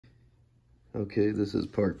Okay, this is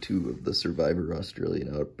part 2 of the Survivor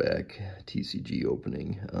Australian Outback TCG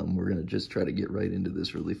opening. We're going to just try to get right into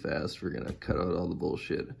this really fast. We're going to cut out all the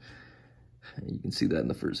bullshit. You can see that in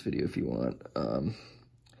the first video if you want.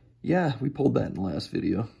 Yeah, we pulled that in the last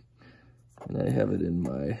video. And I have it in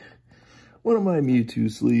one of my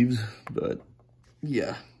Mewtwo sleeves. But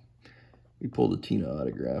yeah, we pulled a Tina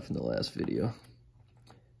autograph in the last video.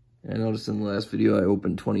 And I noticed in the last video I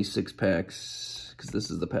opened 26 packs. Because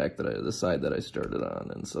this is the side that I started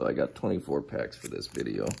on, and so I got 24 packs for this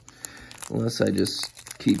video. Unless I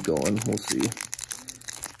just keep going, we'll see.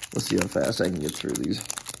 We'll see how fast I can get through these.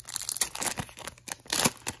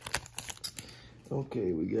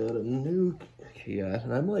 Okay, we got a new, yeah,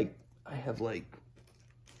 and I want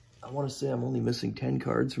to say I'm only missing 10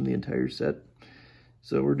 cards from the entire set.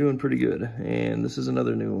 So we're doing pretty good. And this is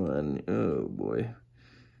another new one. Oh boy.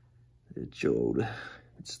 The Chode.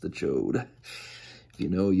 It's the Chode. If you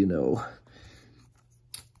know, you know.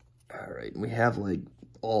 All right, and we have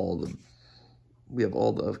all the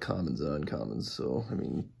commons and uncommons, so I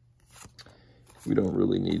mean, we don't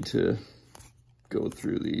really need to go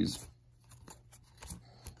through these,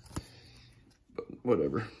 but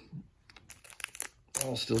whatever.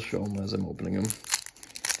 I'll still show them as I'm opening them,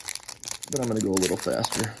 but I'm gonna go a little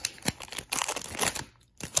faster.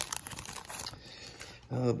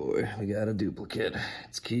 Oh boy, we got a duplicate.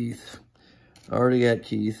 It's Keith. Already got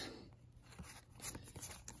Keith.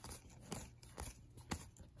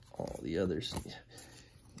 All the others.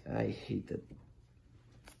 I hate that.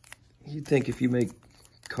 You'd think if you make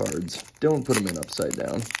cards, don't put them in upside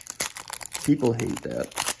down. People hate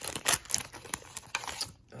that.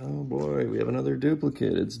 Oh boy, we have another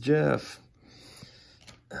duplicate. It's Jeff.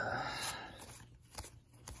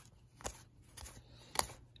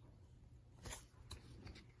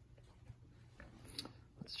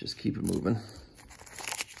 Let's just keep it moving.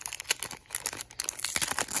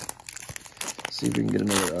 See if we can get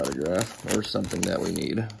another autograph or something that we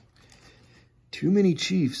need. Too many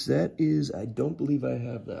Chiefs. That is, I don't believe I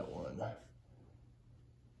have that one.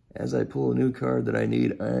 As I pull a new card that I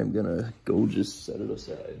need, I am gonna go just set it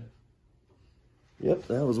aside. Yep,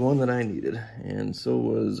 that was one that I needed. And so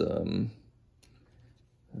was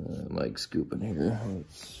Mike scooping here.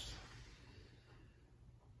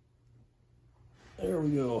 There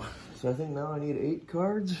we go. So I think now I need 8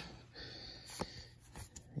 cards.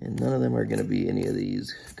 And none of them are going to be any of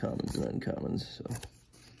these commons and uncommons, so.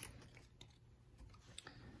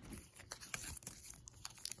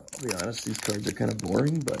 I'll be honest, these cards are kind of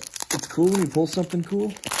boring, but it's cool when you pull something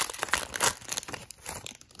cool.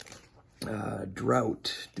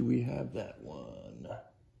 Drought. Do we have that one?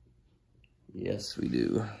 Yes, we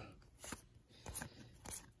do.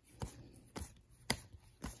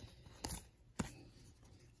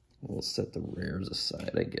 We'll set the rares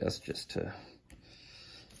aside, I guess, just to...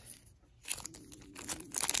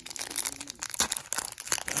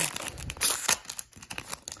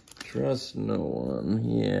 Trust no one.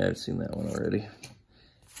 Yeah, I've seen that one already.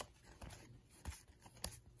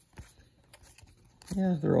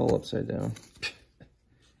 Yeah, they're all upside down.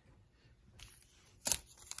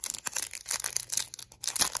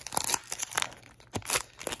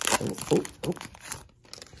 Oh.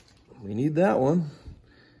 We need that one.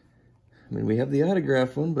 I mean, we have the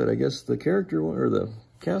autograph one, but I guess the character one, or the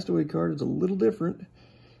castaway card is a little different.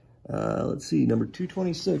 Let's see, number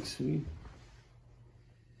 226.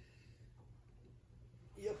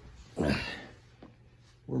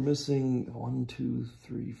 We're missing 1, 2,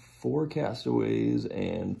 3, 4 castaways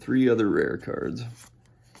and 3 other rare cards.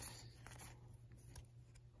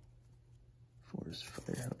 Forest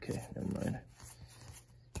fire. Okay, never mind.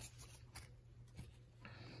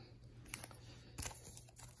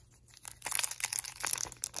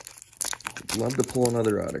 I'd love to pull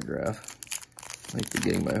another autograph. Might be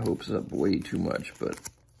getting my hopes up way too much, but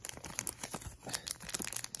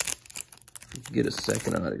get a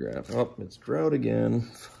second autograph. Oh, it's Drought again.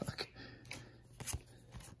 Fuck.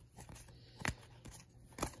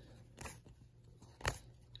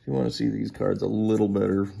 If you want to see these cards a little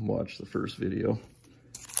better, watch the first video.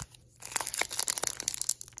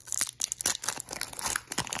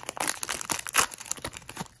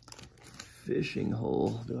 Fishing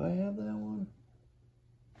hole. Do I have that one?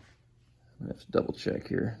 I have to double check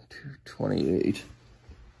here. 228.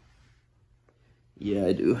 Yeah,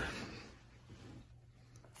 I do.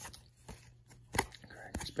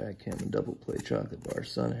 Backgammon, double play, chocolate bar,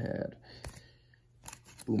 sun hat,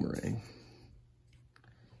 boomerang.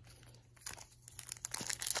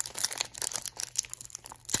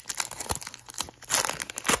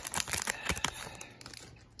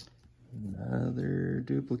 Another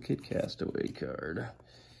duplicate castaway card.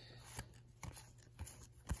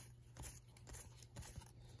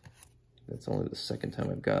 That's only the second time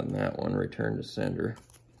I've gotten that one. Return to sender.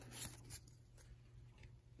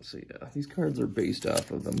 So yeah, these cards are based off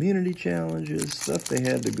of immunity challenges, stuff they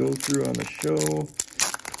had to go through on the show.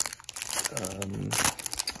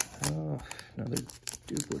 Oh, another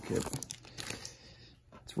duplicate.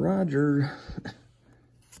 It's Roger.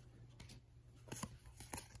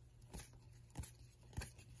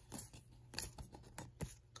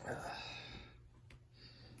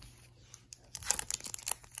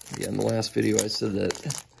 Yeah, in the last video I said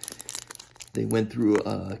that they went through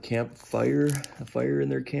a fire in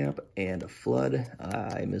their camp, and a flood.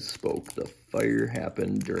 I misspoke. The fire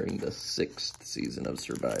happened during the 6th season of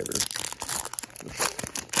Survivor.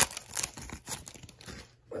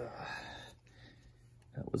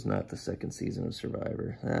 That was not the 2nd season of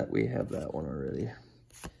Survivor. We have that one already.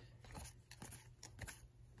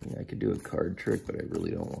 Yeah, I could do a card trick, but I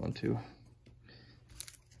really don't want to.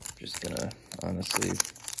 Just gonna honestly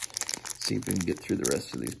see if we can get through the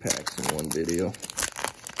rest of these packs in one video.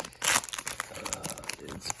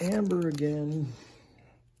 It's Amber again.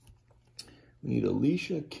 We need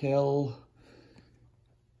Alicia, Kel.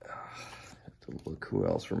 Have to look who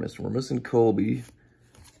else we're missing. We're missing Colby.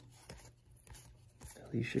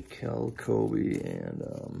 Alicia, Kel, Kobe,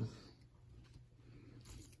 and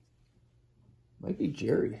might be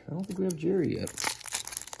Jerry. I don't think we have Jerry yet.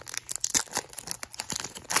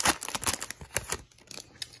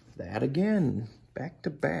 That again, back to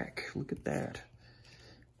back. Look at that.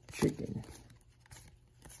 Chicken,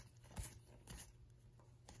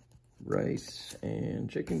 rice, and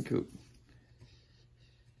chicken coop.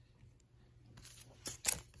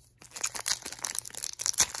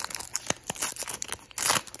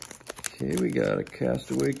 Okay, we got a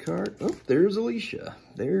castaway card. Oh, there's Alicia.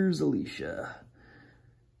 There's Alicia.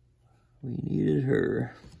 We needed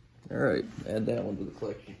her. All right, add that one to the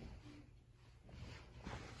collection.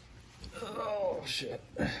 Oh, shit.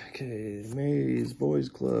 Okay, Maze, Boys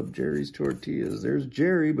Club, Jerry's Tortillas. There's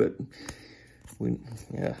Jerry, but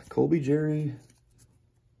yeah, Colby, Jerry,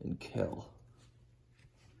 and Kel.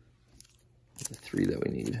 The 3 that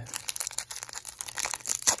we need.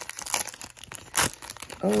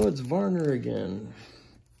 Oh, it's Varner again.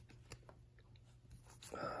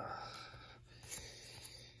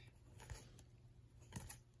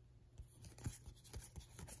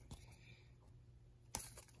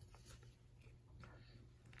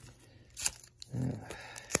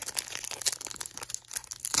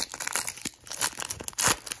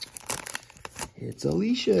 It's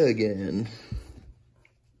Alicia again.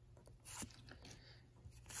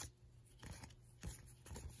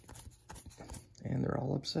 And they're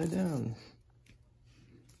all upside down.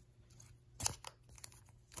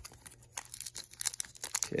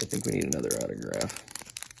 Okay, I think we need another autograph.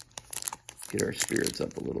 Get our spirits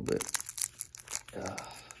up a little bit. Oh,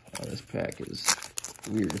 this pack is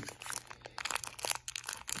weird.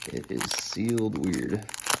 It is sealed weird.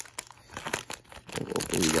 Oh,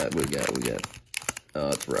 we got. Oh,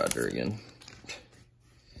 it's Roger again.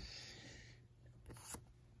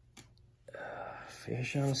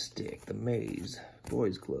 Fish on a Stick, The Maze,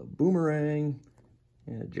 Boys Club, Boomerang.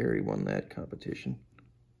 Yeah, Jerry won that competition.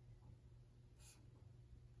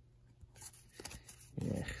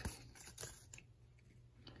 Yeah.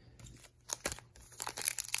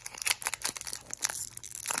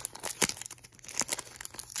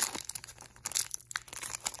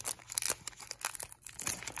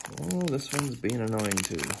 Oh, this one's being annoying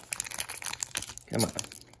too. Come on.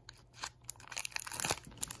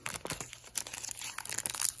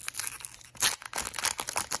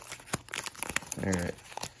 All right.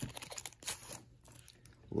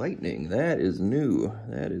 Lightning, that is new.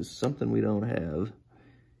 That is something we don't have.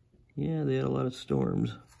 Yeah, they had a lot of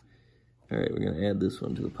storms. All right, we're gonna add this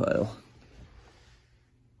one to the pile.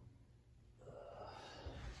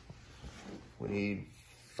 We need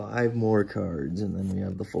 5 more cards, and then we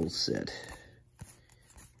have the full set.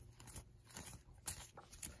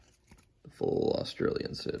 The full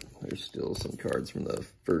Australian set. There's still some cards from the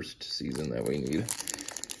 1st season that we need.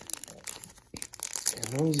 And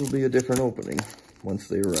those will be a different opening once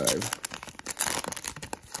they arrive.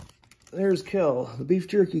 There's Kel, the beef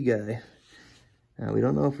jerky guy. Now, we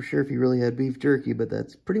don't know for sure if he really had beef jerky, but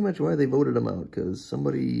that's pretty much why they voted him out, because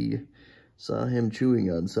somebody saw him chewing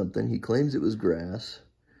on something. He claims it was grass.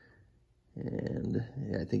 And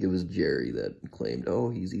yeah, I think it was Jerry that claimed, oh,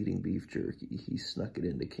 he's eating beef jerky. He snuck it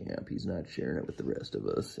into camp. He's not sharing it with the rest of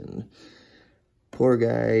us. And poor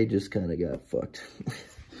guy just kind of got fucked.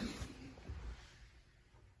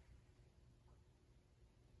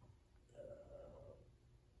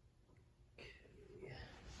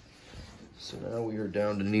 So now we are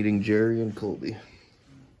down to needing Jerry and Colby.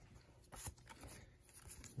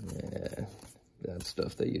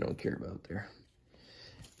 stuff that you don't care about there.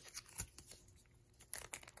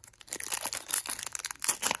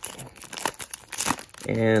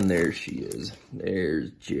 And there she is. There's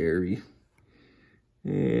Jerry.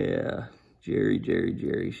 Yeah,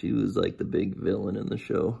 Jerry. She was like the big villain in the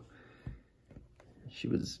show. She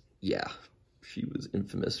was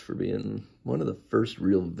infamous for being one of the first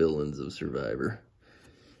real villains of Survivor.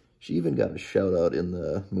 She even got a shout out in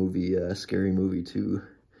the movie, Scary Movie 2.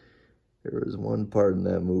 There was one part in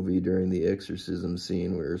that movie during the exorcism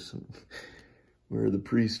scene where the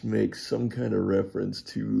priest makes some kind of reference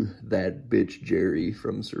to that bitch Jerry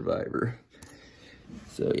from Survivor.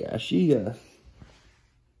 So yeah, she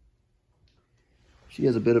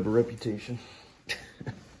has a bit of a reputation.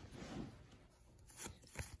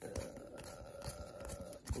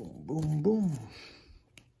 Boom, boom.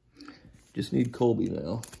 Just need Colby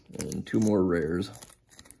now, and 2 more rares.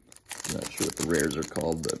 Not sure what the rares are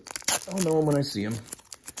called, but I'll know them when I see them.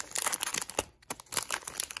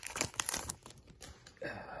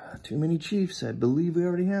 Too many Chiefs. I believe we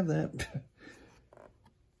already have that.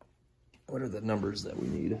 What are the numbers that we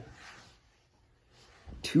need?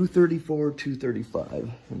 234, 235,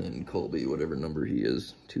 and then Colby, whatever number he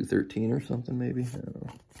is, 213 or something maybe. I don't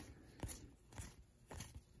know.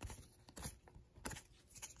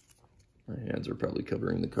 My hands are probably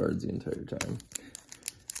covering the cards the entire time.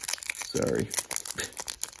 Sorry.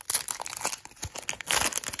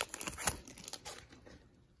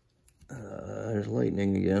 There's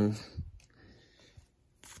lightning again.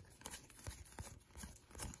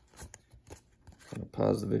 I'm gonna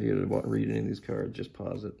pause the video to read any of these cards. Just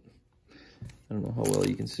pause it. I don't know how well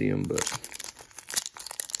you can see them, but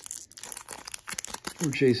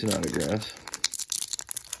we're chasing autographs.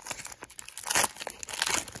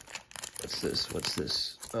 What's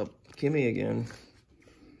this? Oh, Kimmy again.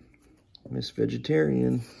 Miss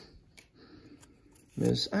Vegetarian.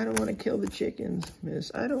 Miss, I don't want to kill the chickens.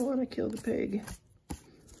 Miss, I don't want to kill the pig.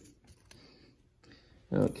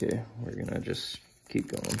 Okay, we're gonna just keep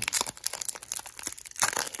going.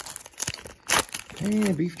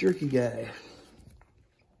 Hey, beef jerky guy.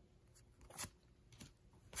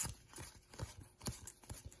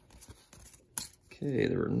 Okay,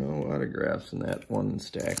 there were no autographs in that one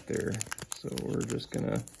stack there. So we're just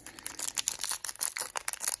gonna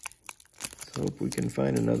hope we can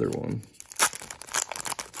find another one.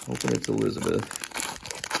 Hoping it's Elizabeth.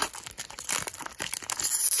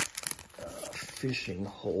 Fishing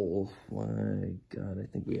hole. My God, I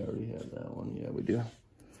think we already have that one. Yeah, we do.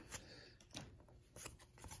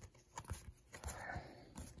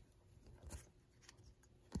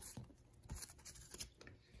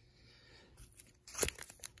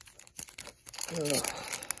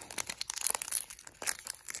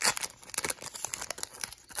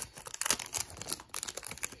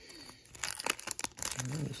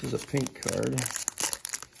 This is a pink card.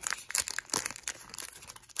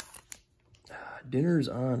 Dinner's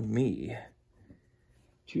on me.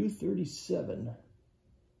 237.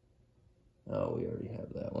 Oh, we already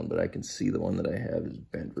have that one, but I can see the one that I have is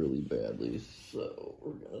bent really badly, so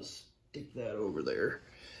we're gonna stick that over there.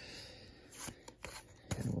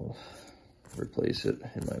 And we'll replace it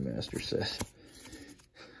in my master set.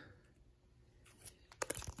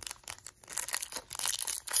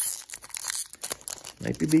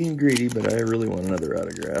 Might be being greedy, but I really want another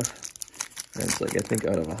autograph. And it's like, I think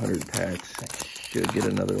out of 100 packs, I should get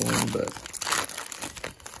another one, but...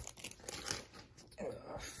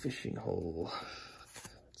 fishing hole.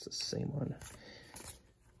 It's the same one.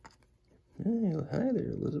 Hey, hi there,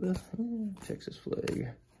 Elizabeth. Texas flag.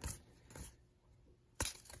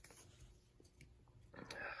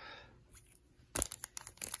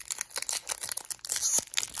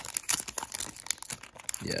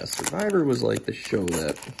 Yeah, Survivor was like the show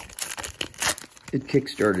that it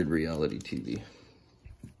kickstarted reality TV.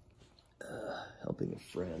 Helping a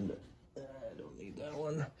friend. I don't need that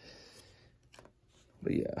one.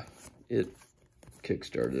 But yeah, it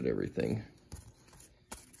kickstarted everything.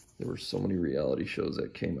 There were so many reality shows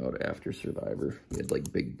that came out after Survivor. We had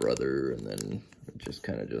like Big Brother, and then it just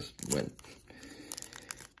kind of just went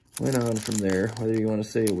on from there. Whether you want to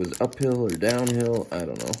say it was uphill or downhill, I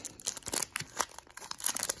don't know.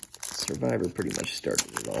 Survivor pretty much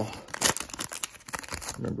started it all.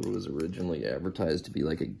 I remember it was originally advertised to be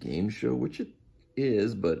like a game show, which it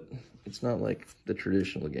is, but it's not like the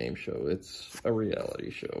traditional game show. It's a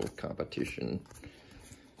reality show, competition.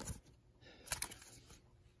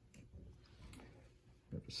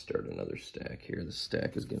 Let's start another stack here. The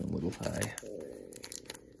stack is getting a little high.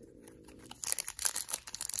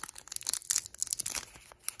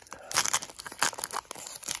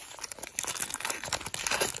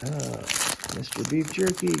 Mr. Beef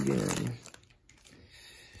Jerky again.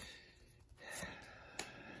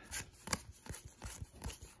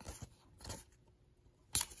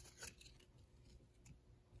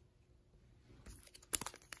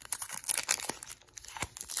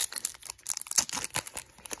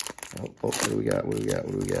 Oh, what do we got? What do we got?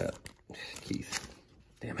 What do we got? Keith.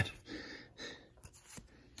 Damn it.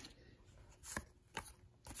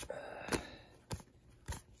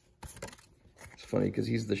 It's funny because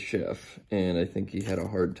he's the chef, and I think he had a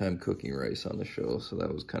hard time cooking rice on the show, so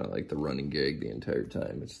that was kind of like the running gag the entire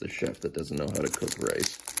time. It's the chef that doesn't know how to cook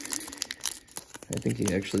rice. I think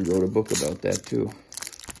he actually wrote a book about that, too.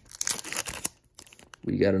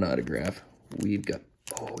 We got an autograph. We've got...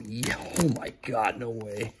 Oh, yeah. Oh, my God. No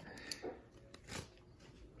way.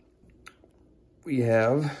 We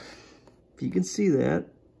have, if you can see that,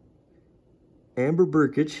 Amber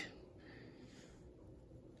Burkich,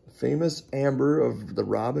 famous Amber of the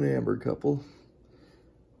Rob and Amber couple,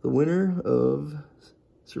 the winner of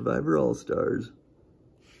Survivor All-Stars,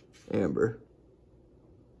 Amber.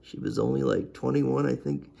 She was only like 21, I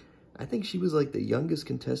think. I think she was like the youngest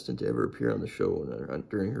contestant to ever appear on the show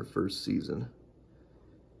during her first season.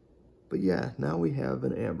 But yeah, now we have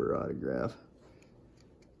an Amber autograph.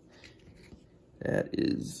 That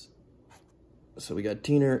is, so we got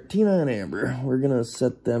Tina and Amber. We're gonna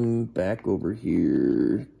set them back over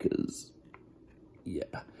here, because,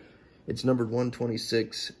 yeah. It's numbered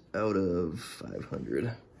 126 out of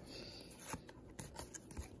 500.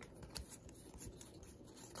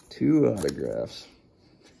 2 autographs.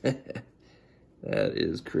 That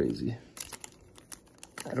is crazy.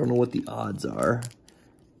 I don't know what the odds are.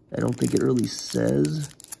 I don't think it really says.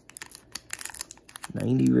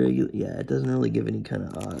 90 regular, yeah, it doesn't really give any kind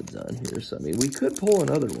of odds on here. So, I mean, we could pull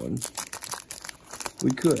another one.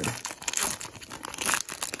 We could.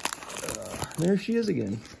 There she is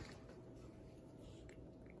again.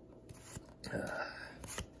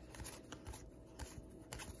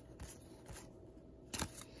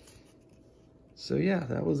 So, yeah,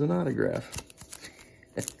 that was an autograph.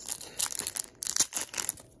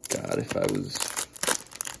 God, if I was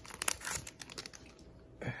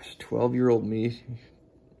 12-year-old me,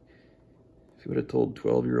 if you would have told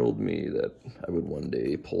 12-year-old me that I would one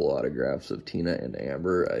day pull autographs of Tina and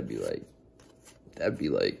Amber, I'd be like, that'd be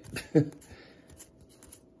like,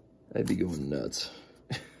 I'd be going nuts.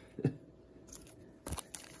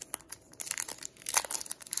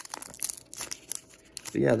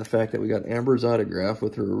 But yeah, the fact that we got Amber's autograph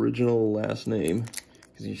with her original last name,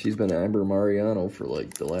 because she's been Amber Mariano for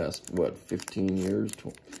like the last, what, 15 years?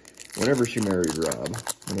 Whenever she married Rob,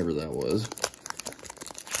 whenever that was.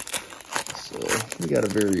 So, we got a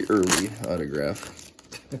very early autograph.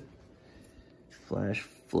 Flash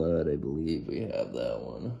Flood, I believe we have that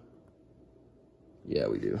one. Yeah,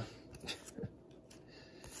 we do.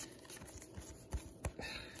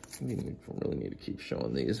 We don't really need to keep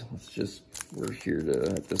showing these. Let's just, we're here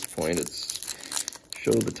to, at this point, it's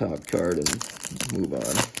show the top card and move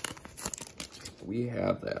on. We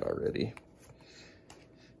have that already.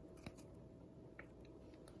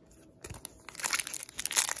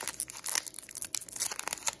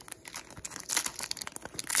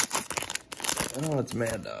 Oh, it's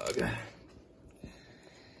Mad Dog.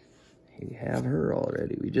 We have her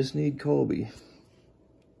already. We just need Colby.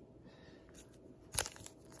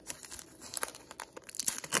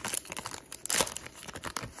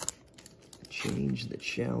 Change the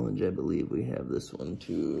challenge. I believe we have this one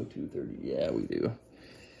too. 230. Yeah, we do.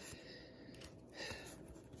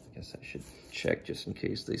 I guess I should check just in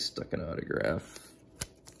case they stuck an autograph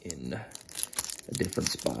in a different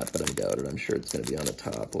spot, but I doubt it. I'm sure it's going to be on the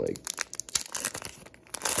top, like,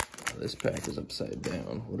 this pack is upside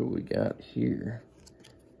down. What do we got here?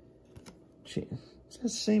 Gee, it's the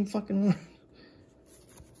same fucking one.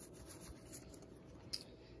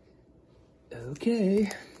 Okay.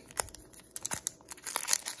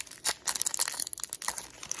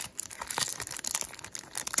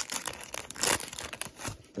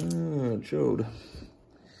 Oh, Chode.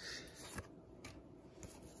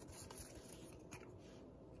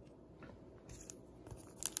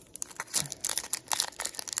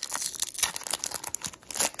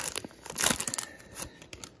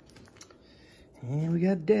 And we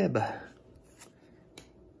got Deb.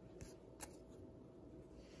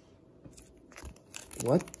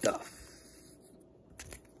 What the f...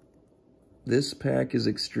 This pack is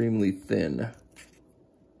extremely thin.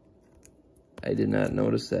 I did not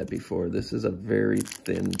notice that before. This is a very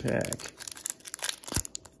thin pack.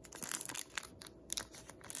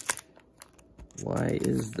 Why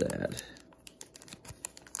is that?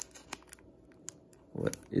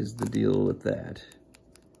 What is the deal with that?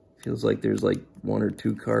 Feels like there's like 1 or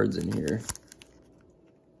 2 cards in here.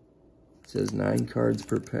 It says 9 cards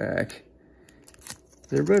per pack.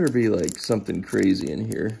 There better be like something crazy in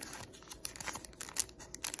here.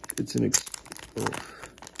 It's an oh.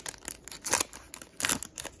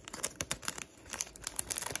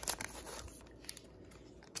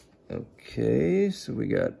 Okay, so we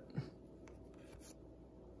got...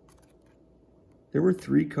 There were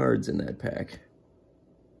 3 cards in that pack.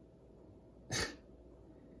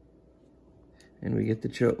 And we get the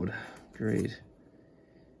chode. Great.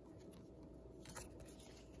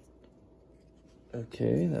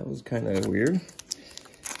 Okay, that was kind of weird.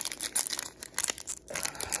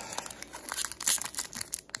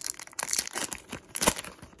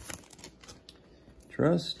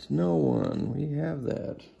 Trust no one. We have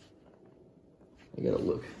that. I gotta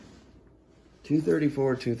look.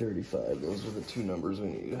 234, 235. Those are the 2 numbers we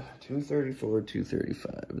need. 234,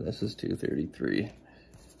 235. This is 233.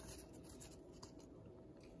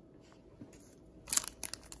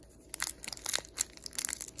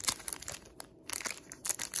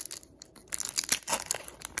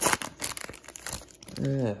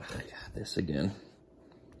 Ugh, this again.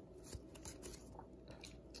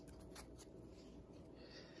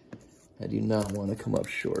 I do not want to come up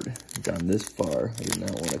short. I've gone this far. I do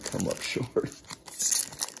not want to come up short.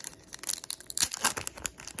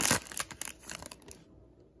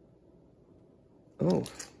 Oh,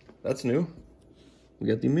 that's new. We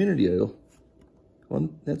got the immunity idol.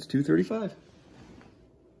 That's 235.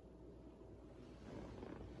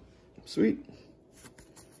 Sweet.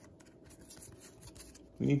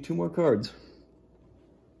 We need 2 more cards.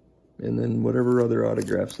 And then whatever other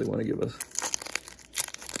autographs they want to give us.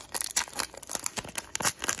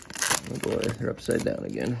 Oh boy, they're upside down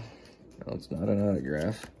again. No, it's not an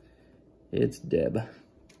autograph. It's Deb.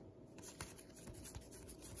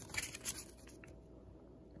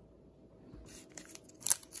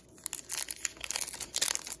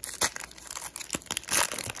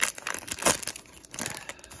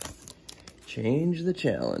 Change the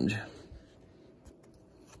challenge.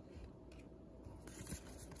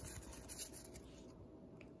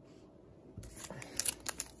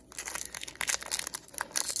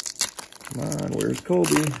 Come on, where's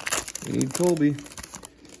Colby? We need Colby.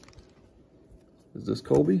 Is this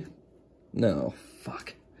Colby? No,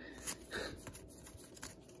 fuck.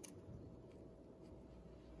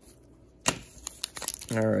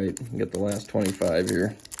 All right, we got the last 25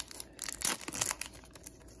 here.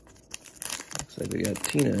 Looks like we got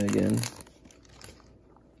Tina again.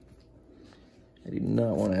 I do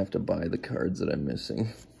not want to have to buy the cards that I'm missing.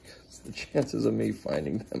 The chances of me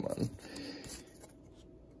finding them on...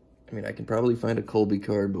 I mean, I can probably find a Colby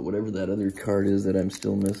card, but whatever that other card is that I'm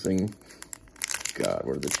still missing, God,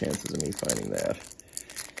 what are the chances of me finding that?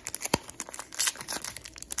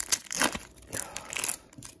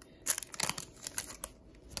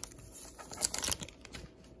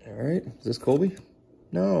 All right, is this Colby?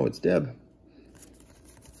 No, it's Deb.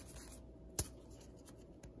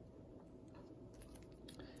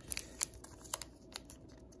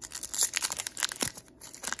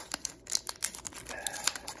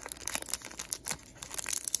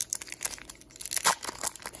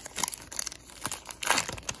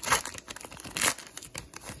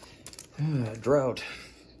 Drought.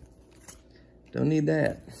 Don't need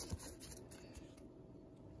that.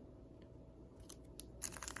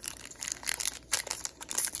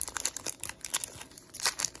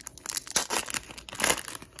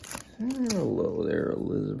 Hello there,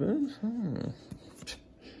 Elizabeth.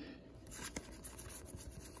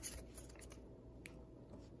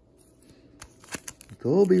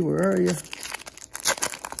 Colby, where are you?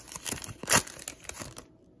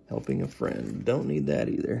 Helping a friend. Don't need that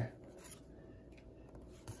either.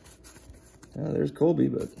 Oh, there's Colby,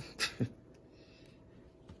 but...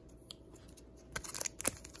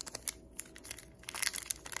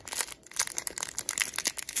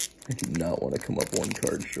 I do not want to come up 1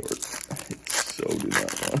 card short. I so do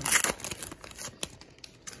not want.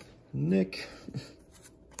 Nick.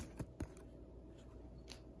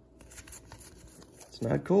 It's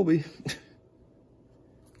not Colby.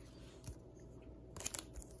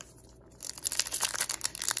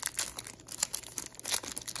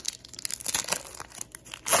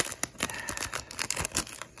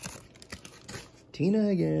 Tina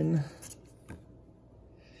again.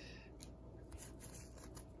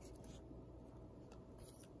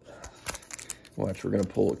 Watch, we're gonna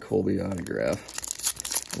pull a Colby autograph.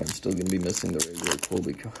 And I'm still gonna be missing the regular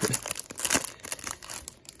Colby card.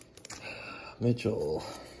 Mitchell.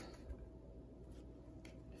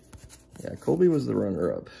 Yeah, Colby was the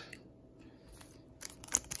runner-up.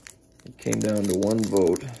 It came down to 1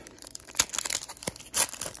 vote.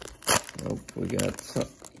 We got some,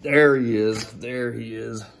 there he is. There he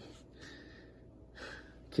is.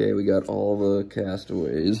 Okay, we got all the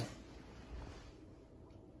castaways.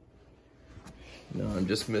 No, I'm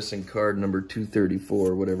just missing card number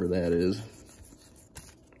 234, whatever that is.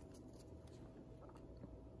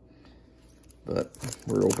 But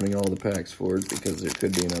we're opening all the packs for it because there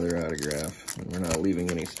could be another autograph. And we're not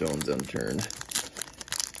leaving any stones unturned.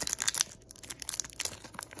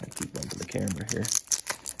 I keep bumping the camera here.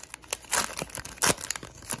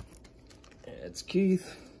 It's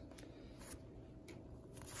Keith.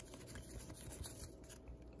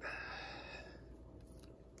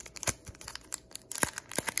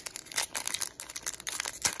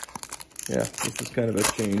 Yeah, this is kind of a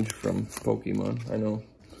change from Pokemon, I know.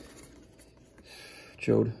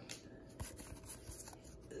 Chode.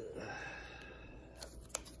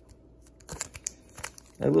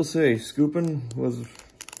 I will say, Scoopin was...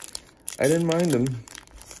 I didn't mind him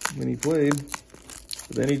when he played,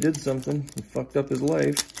 but then he did something. He fucked up his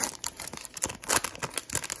life.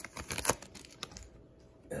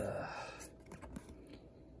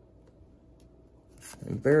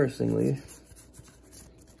 Embarrassingly.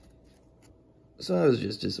 So I was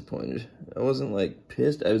just disappointed. I wasn't like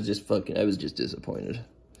pissed, I was just disappointed.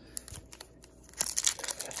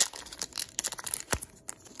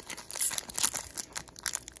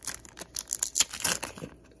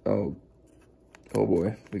 Oh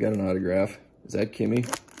boy, we got an autograph. Is that Kimmy?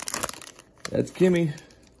 That's Kimmy.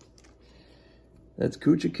 That's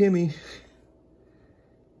Coochie Kimmy.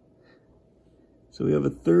 So we have a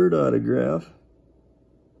third autograph.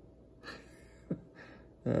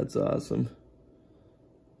 That's awesome.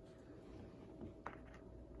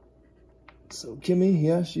 So Kimmy,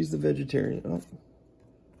 yeah, she's the vegetarian. Oh,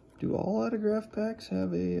 do all autograph packs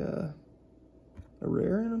have a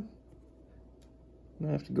rare in them? I'm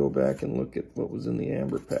gonna have to go back and look at what was in the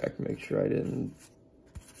amber pack, make sure I didn't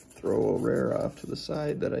throw a rare off to the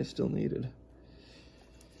side that I still needed.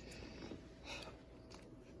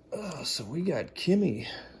 Oh, so we got Kimmy.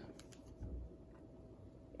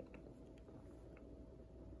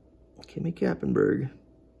 Kimmy Kappenberg.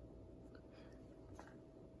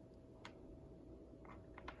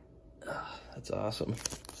 Oh, that's awesome.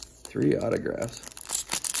 3 autographs.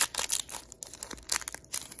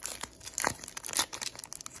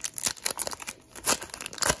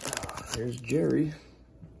 There's Jerry.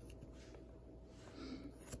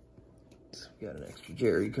 So we got an extra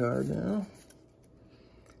Jerry card now.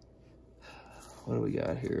 What do we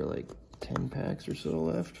got here? Like 10 packs or so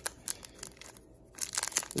left.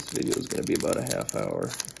 This video is going to be about a half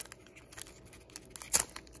hour.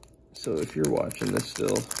 So if you're watching this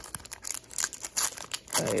still,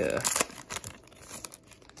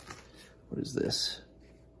 what is this?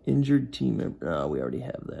 Injured team member. Oh, we already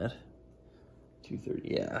have that.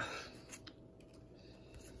 230, yeah.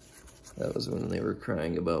 That was when they were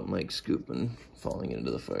crying about Mike Scoopin falling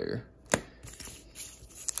into the fire.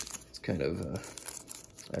 It's kind of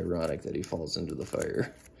ironic that he falls into the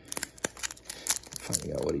fire.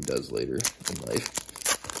 Finding out what he does later in life.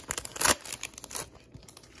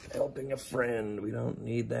 Helping a friend, we don't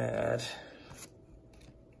need that.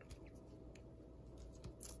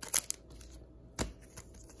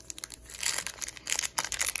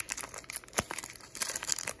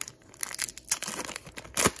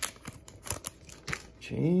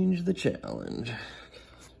 Change the challenge.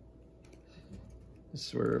 I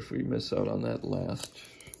swear if we miss out on that last,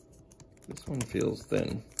 this one feels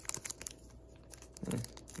thin.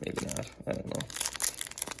 Maybe not, I don't know.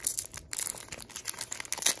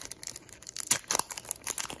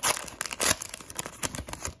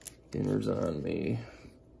 Dinner's on me.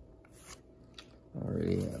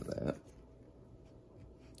 Already have that.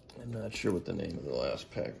 I'm not sure what the name of the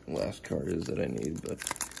last card is that I need, but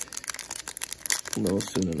we'll know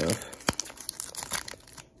soon enough.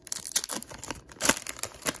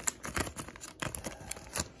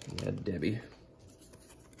 Yeah, Debbie.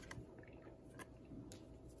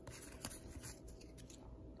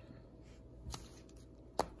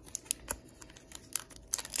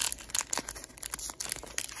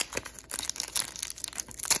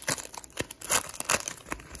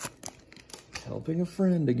 Helping a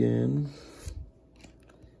friend again.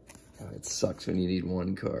 Oh, it sucks when you need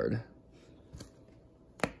one card.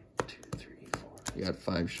 2, 3, 4. You got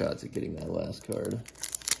 5 shots at getting that last card.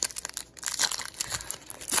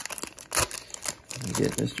 You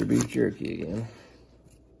get Mr. Beef Jerky again.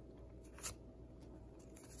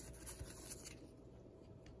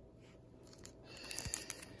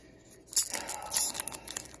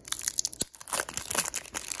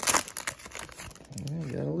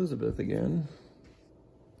 Yeah, got Elizabeth again.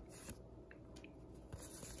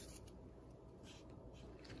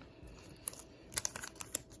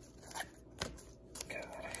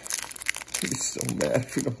 He's so mad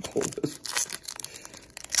if we don't pull this.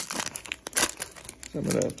 I'm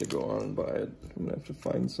gonna have to go on and buy it. I'm gonna have to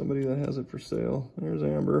find somebody that has it for sale. There's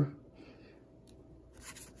Amber.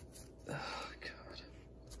 Oh, God.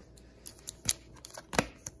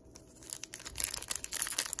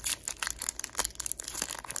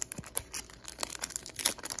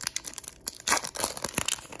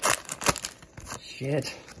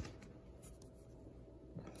 Shit.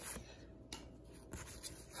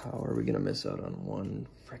 How are we gonna miss out on one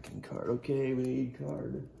freaking card? Okay, we need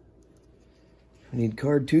card. I need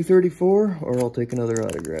card 234, or I'll take another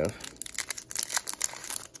autograph.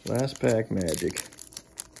 Last pack magic.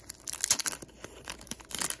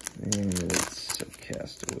 And it's a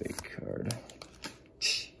castaway card.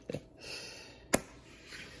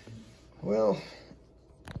 Well,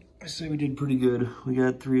 I say we did pretty good. We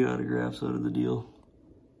got 3 autographs out of the deal.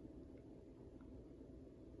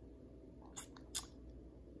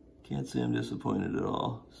 Can't say I'm disappointed at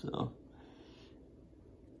all, so.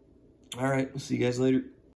 All right, we'll see you guys later.